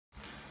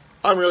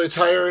I'm really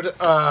tired,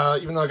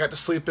 even though I got to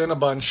sleep in a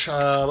bunch.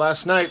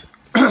 Last night,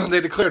 they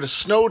declared a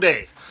snow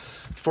day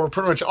for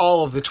pretty much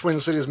all of the Twin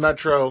Cities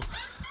metro.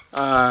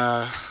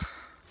 I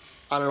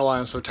don't know why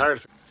I'm so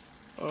tired.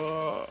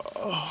 Man.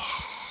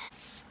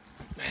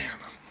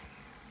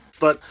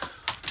 But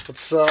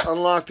let's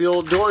unlock the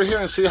old door here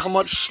and see how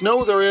much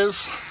snow there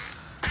is.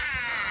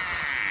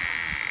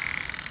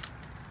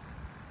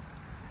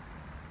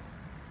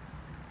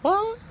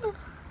 What?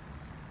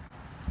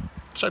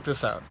 Check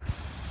this out.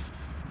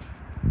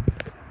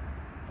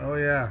 Oh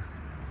yeah,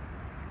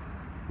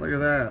 look at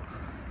that.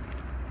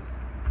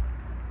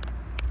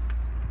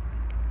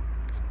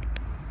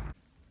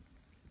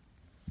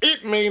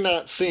 It may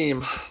not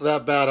seem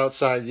that bad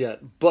outside yet,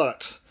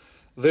 but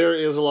there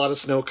is a lot of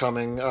snow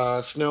coming.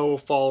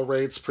 Snowfall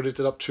rates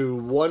predicted up to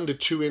 1 to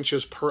 2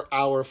 inches per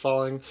hour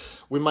falling.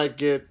 We might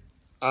get,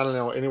 I don't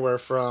know, anywhere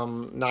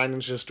from 9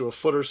 inches to a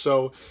foot or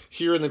so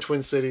here in the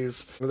Twin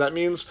Cities. That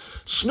means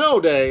snow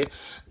day,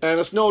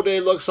 and a snow day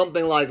looks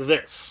something like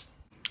this.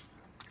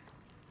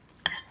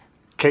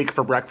 Cake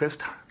for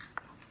breakfast.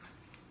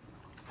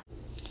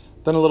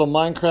 Then a little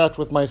Minecraft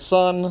with my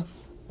son.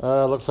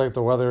 Looks like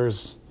the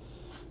weather's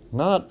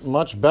not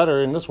much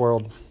better in this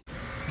world.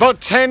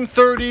 About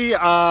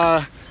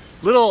 10:30,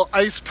 little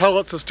ice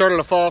pellets have started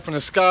to fall from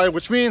the sky,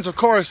 which means, of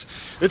course,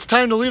 it's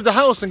time to leave the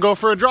house and go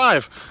for a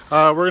drive.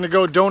 We're gonna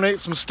go donate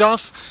some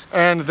stuff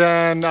and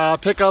then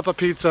pick up a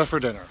pizza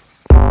for dinner.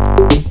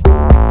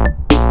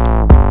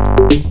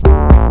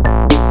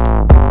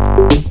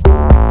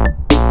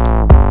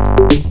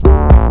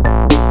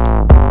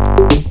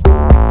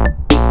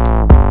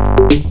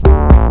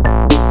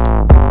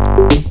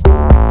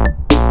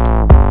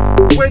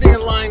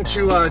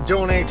 To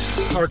donate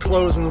our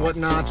clothes and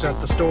whatnot at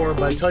the store,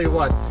 but I tell you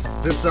what,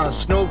 this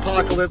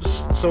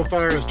snowpocalypse so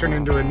far has turned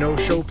into a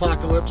no-show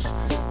apocalypse.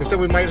 They said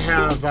we might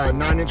have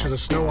 9 inches of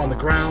snow on the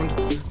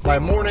ground by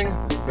morning.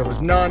 There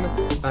was none.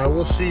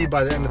 We'll see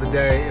by the end of the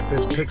day if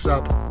this picks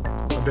up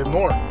a bit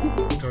more.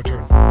 It's our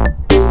turn.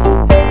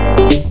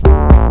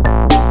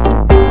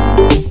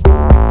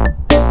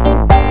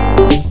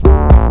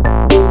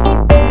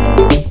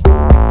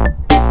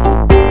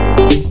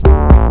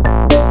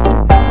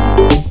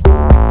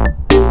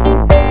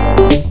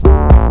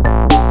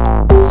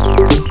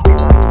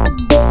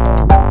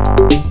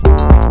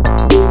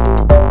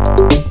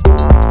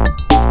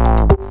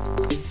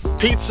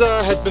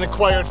 Pizza has been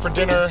acquired for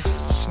dinner.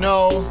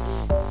 Snow,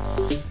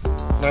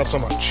 not so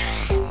much.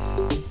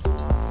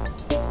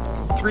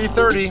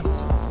 3:30,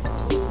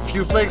 a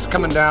few flakes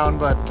coming down,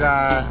 but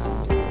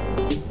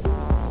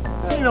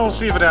you know, we'll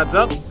see if it adds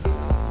up.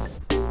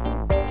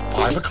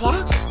 5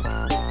 o'clock?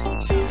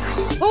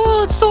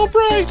 Oh, it's so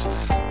bright!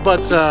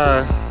 But,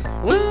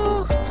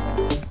 well,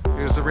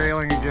 here's the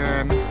railing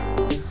again.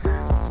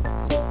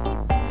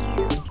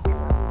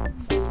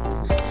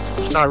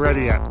 Not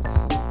ready yet.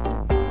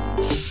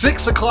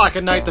 6 o'clock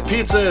at night, the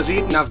pizza is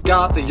eaten. I've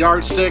got the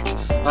yardstick.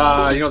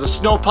 You know, the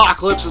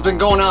snowpocalypse has been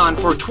going on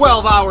for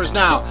 12 hours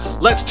now.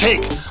 Let's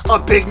take a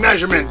big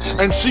measurement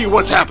and see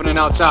what's happening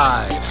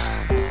outside.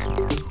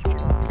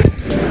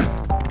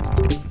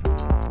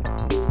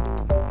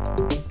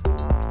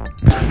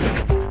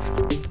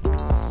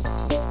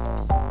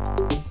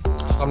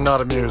 I'm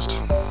not amused.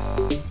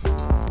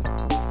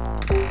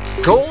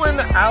 Going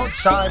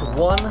outside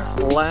one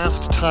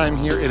last time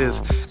here. It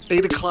is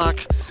 8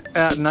 o'clock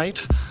at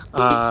night.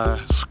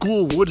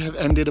 School would have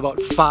ended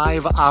about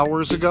 5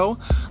 hours ago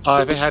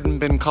if it hadn't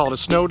been called a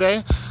snow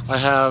day. I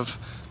have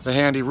the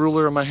handy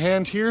ruler in my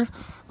hand here.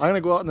 I'm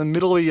gonna go out in the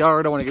middle of the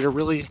yard. I want to get a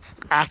really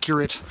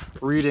accurate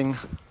reading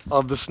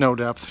of the snow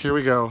depth. Here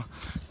we go,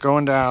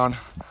 going down.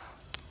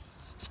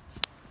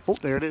 Oh,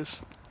 there it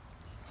is.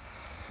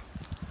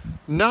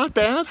 Not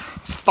bad.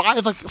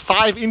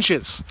 5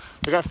 inches.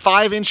 We got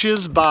 5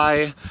 inches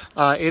by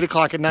 8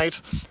 o'clock at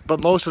night,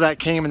 but most of that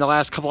came in the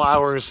last couple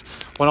hours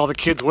when all the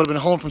kids would have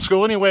been home from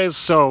school anyways,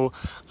 so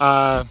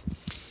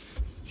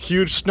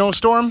huge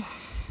snowstorm?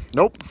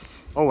 Nope.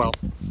 Oh well.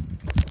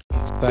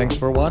 Thanks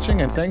for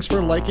watching, and thanks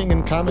for liking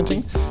and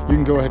commenting. You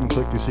can go ahead and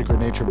click the Secret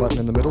Nature button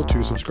in the middle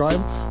to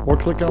subscribe, or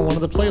click on one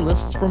of the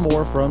playlists for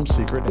more from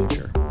Secret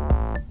Nature.